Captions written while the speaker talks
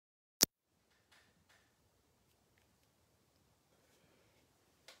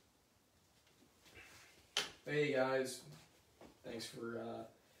Hey guys, thanks for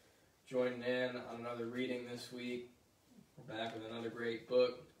joining in on another reading this week. We're back with another great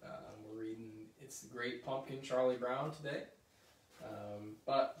book. We're reading It's the Great Pumpkin, Charlie Brown today.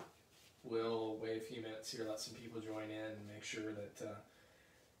 But we'll wait a few minutes here, let some people join in and make sure that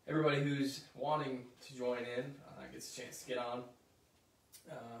everybody who's wanting to join in gets a chance to get on.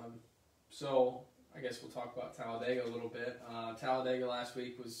 So I guess we'll talk about Talladega a little bit. Talladega last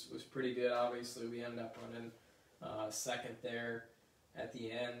week was pretty good. Obviously, we ended up running second there at the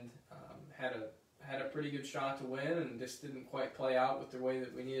end. Had a pretty good shot to win, and just didn't quite play out with the way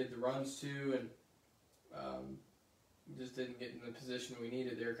that we needed the runs to, and just didn't get in the position we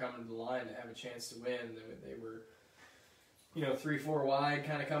needed. They were coming to the line to have a chance to win. They were, 3-4 wide,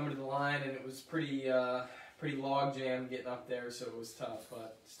 kind of coming to the line, and it was pretty log jam getting up there, so it was tough,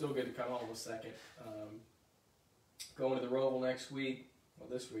 but still good to come home with second. Going to the Roval next week, well,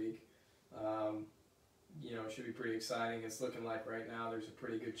 this week, it should be pretty exciting. It's looking like right now there's a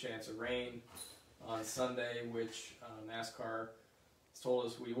pretty good chance of rain on Sunday, which NASCAR has told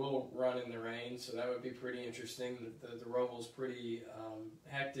us we will run in the rain, so that would be pretty interesting. The Roval's pretty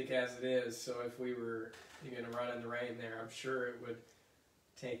hectic as it is, so if we were going to run in the rain there, I'm sure it would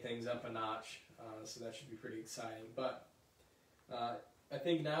take things up a notch. So that should be pretty exciting. But I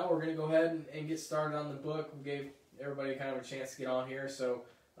think now we're going to go ahead and get started on the book. We gave everybody kind of a chance to get on here. So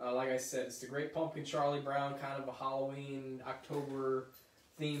like I said, it's The Great Pumpkin, Charlie Brown, kind of a Halloween, October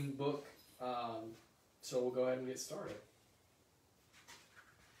themed book. So we'll go ahead and get started.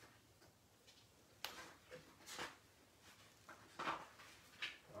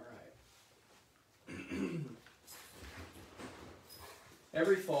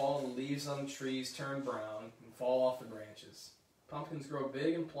 Every fall, the leaves on the trees turn brown and fall off the branches. Pumpkins grow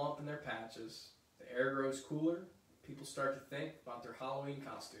big and plump in their patches. The air grows cooler. People start to think about their Halloween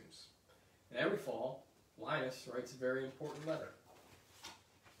costumes. And every fall, Linus writes a very important letter.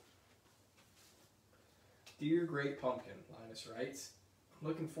 Dear Great Pumpkin, Linus writes, I'm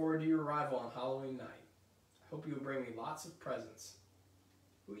looking forward to your arrival on Halloween night. I hope you will bring me lots of presents.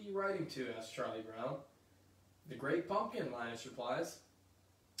 Who are you writing to? Asks Charlie Brown. The Great Pumpkin, Linus replies.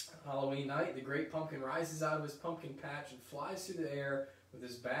 On Halloween night, the Great Pumpkin rises out of his pumpkin patch and flies through the air with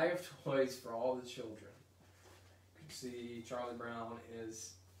his bag of toys for all the children. You can see Charlie Brown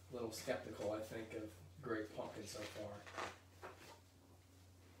is a little skeptical, I think, of Great Pumpkin so far.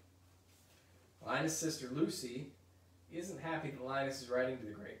 Linus' sister Lucy isn't happy that Linus is writing to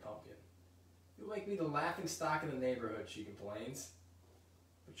the Great Pumpkin. You'll make me the laughing stock in the neighborhood, she complains.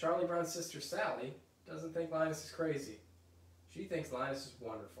 But Charlie Brown's sister Sally doesn't think Linus is crazy. She thinks Linus is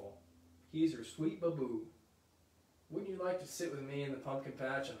wonderful. He's her sweet baboo. Wouldn't you like to sit with me in the pumpkin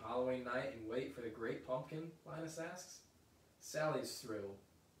patch on Halloween night and wait for the Great Pumpkin? Linus asks. Sally's thrilled.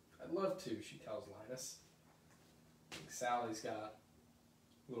 I'd love to, she tells Linus. I think Sally's got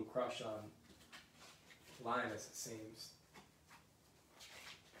a little crush on Linus, it seems.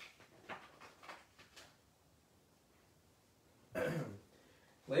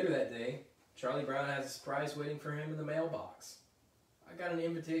 Later that day, Charlie Brown has a surprise waiting for him in the mailbox. I got an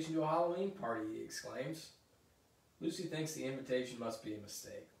invitation to a Halloween party, he exclaims. Lucy thinks the invitation must be a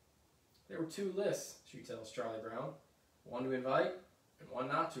mistake. There were 2 lists, she tells Charlie Brown. One to invite and one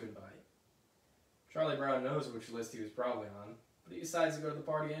not to invite. Charlie Brown knows which list he was probably on, but he decides to go to the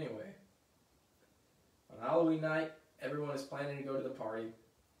party anyway. On Halloween night, everyone is planning to go to the party,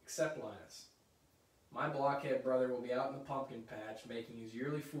 except Linus. My blockhead brother will be out in the pumpkin patch making his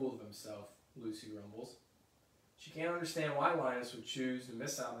yearly fool of himself, Lucy rumbles. She can't understand why Linus would choose to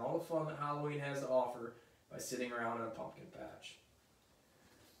miss out on all the fun that Halloween has to offer by sitting around in a pumpkin patch.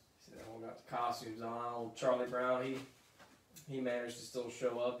 See, they all got the costumes on. Old Charlie Brown, he managed to still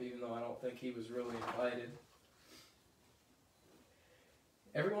show up, even though I don't think he was really invited.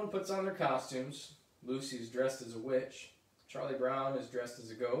 Everyone puts on their costumes. Lucy's dressed as a witch. Charlie Brown is dressed as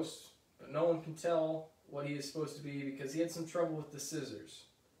a ghost. But no one can tell what he is supposed to be because he had some trouble with the scissors.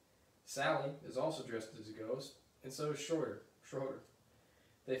 Sally is also dressed as a ghost, and so is Schroeder.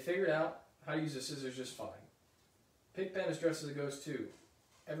 They figured out how to use the scissors just fine. Pigpen is dressed as a ghost too.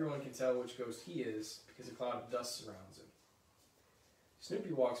 Everyone can tell which ghost he is because a cloud of dust surrounds him.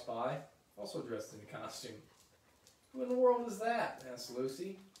 Snoopy walks by, also dressed in a costume. Who in the world is that? Asks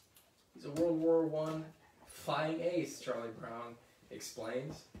Lucy. He's a World War I flying ace, Charlie Brown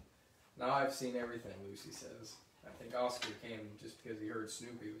explains. Now I've seen everything, Lucy says. I think Oscar came just because he heard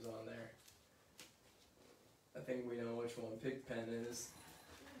Snoopy was on there. I think we know which one Pigpen is.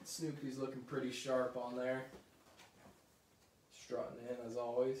 Snoopy's looking pretty sharp on there. Strutting in as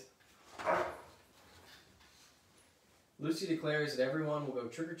always. Lucy declares that everyone will go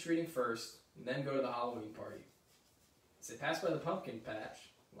trick-or-treating first and then go to the Halloween party. As they pass by the pumpkin patch,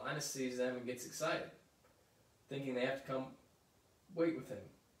 Linus sees them and gets excited, thinking they have to come wait with him.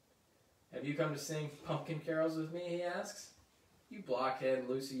 "Have you come to sing pumpkin carols with me?" he asks. "You blockhead,"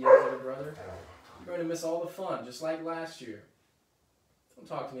 Lucy yells at her brother. "You're going to miss all the fun, just like last year." "Don't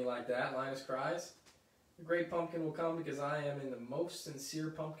talk to me like that," Linus cries. "The great pumpkin will come because I am in the most sincere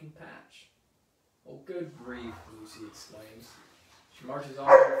pumpkin patch." "Oh, good grief," Lucy exclaims. She marches off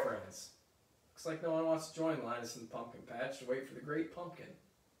with her friends. Looks like no one wants to join Linus in the pumpkin patch to wait for the great pumpkin.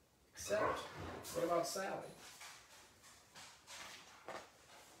 Except, what about Sally?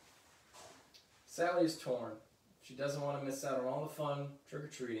 Sally is torn. She doesn't want to miss out on all the fun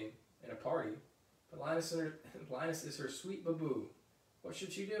trick-or-treating and a party, but Linus is her sweet baboo. What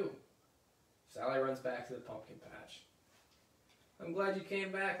should she do? Sally runs back to the pumpkin patch. "I'm glad you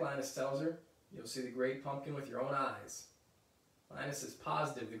came back," Linus tells her. "You'll see the great pumpkin with your own eyes." Linus is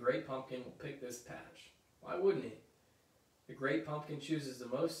positive the great pumpkin will pick this patch. Why wouldn't he? The great pumpkin chooses the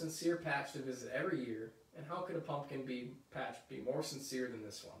most sincere patch to visit every year, and how could a pumpkin patch be more sincere than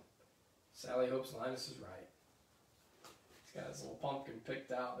this one? Sally hopes Linus is right. He's got his little pumpkin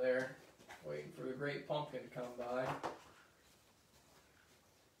picked out there, waiting for the great pumpkin to come by.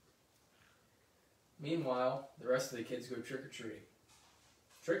 Meanwhile, the rest of the kids go trick-or-treating.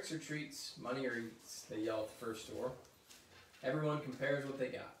 "Tricks or treats, money or eats," they yell at the first door. Everyone compares what they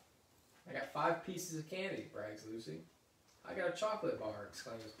got. "I got 5 pieces of candy," brags Lucy. "I got a chocolate bar,"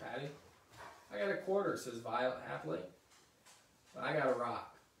 exclaims Patty. "I got a quarter," says Violet happily. "I got a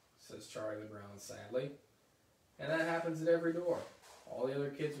rock," says Charlie Brown sadly. And that happens at every door. All the other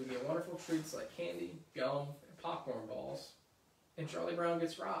kids would get wonderful treats like candy, gum, and popcorn balls. And Charlie Brown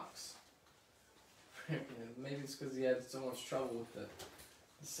gets rocks. Maybe it's because he had so much trouble with the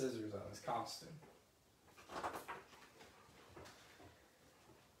scissors on his costume.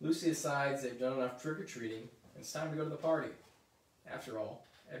 Lucy decides they've done enough trick-or-treating, and it's time to go to the party. After all,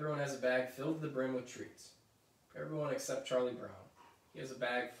 everyone has a bag filled to the brim with treats. Everyone except Charlie Brown. He has a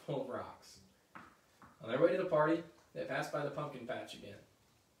bag full of rocks. On their way to the party, they pass by the pumpkin patch again.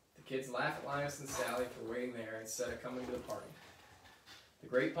 The kids laugh at Linus and Sally for waiting there instead of coming to the party. "The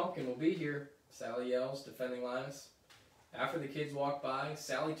great pumpkin will be here," Sally yells, defending Linus. After the kids walk by,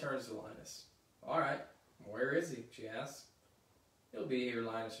 Sally turns to Linus. "All right, where is he?" she asks. "He'll be here,"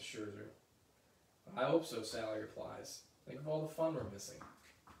 Linus assures her. "I hope so," Sally replies. "Think of all the fun we're missing."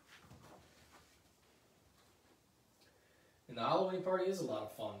 And the Halloween party is a lot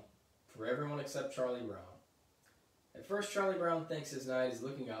of fun, for everyone except Charlie Brown. At first, Charlie Brown thinks his night is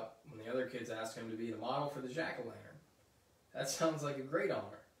looking up when the other kids ask him to be the model for the jack-o'-lantern. That sounds like a great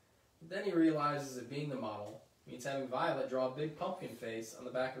honor. But then he realizes that being the model means having Violet draw a big pumpkin face on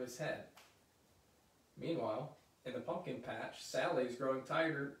the back of his head. Meanwhile, in the pumpkin patch, Sally is growing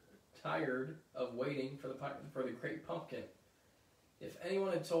tired of waiting for the great pumpkin. "If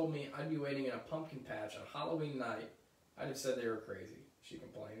anyone had told me I'd be waiting in a pumpkin patch on Halloween night, I'd have said they were crazy," she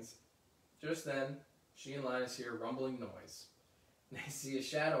complains. Just then, she and Linus hear a rumbling noise. They see a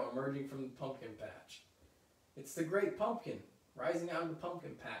shadow emerging from the pumpkin patch. "It's the great pumpkin, rising out of the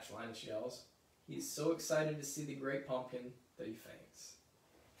pumpkin patch," Linus yells. He's so excited to see the great pumpkin that he faints.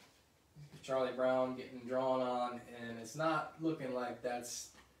 Charlie Brown getting drawn on, and it's not looking like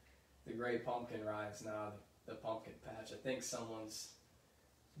that's the great pumpkin rise now out of the pumpkin patch. I think someone's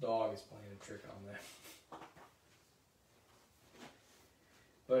dog is playing a trick on them.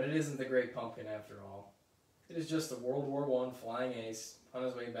 But it isn't the great pumpkin after all. It is just a World War I flying ace on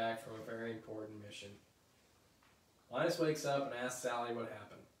his way back from a very important mission. Linus wakes up and asks Sally what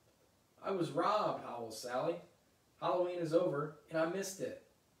happened. "I was robbed," howls Sally. "Halloween is over, and I missed it."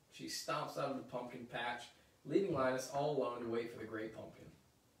 She stomps out of the pumpkin patch, leaving Linus all alone to wait for the great pumpkin.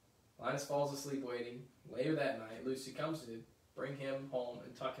 Linus falls asleep waiting. Later that night, Lucy comes to bring him home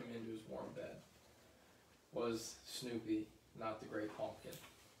and tuck him into his warm bed. Was Snoopy not the great pumpkin?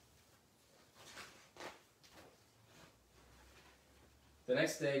 The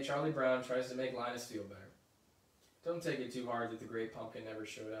next day, Charlie Brown tries to make Linus feel better. "Don't take it too hard that the great pumpkin never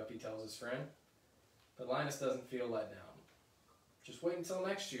showed up," he tells his friend. But Linus doesn't feel let down. "Just wait until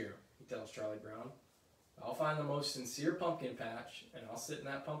next year," he tells Charlie Brown. "I'll find the most sincere pumpkin patch, and I'll sit in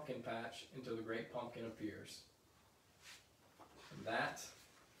that pumpkin patch until the great pumpkin appears." And that,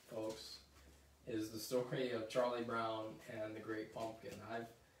 folks, is the story of Charlie Brown and the great pumpkin. I've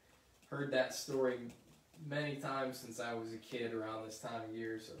heard that story many times since I was a kid around this time of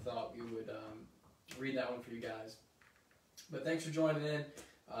year, so I thought we would read that one for you guys. But thanks for joining in.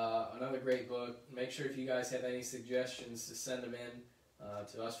 Another great book. Make sure if you guys have any suggestions to send them in.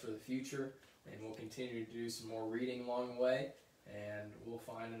 to us for the future. And we'll continue to do some more reading along the way. And we'll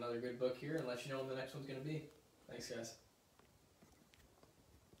find another good book here and let you know when the next one's going to be. Thanks, guys.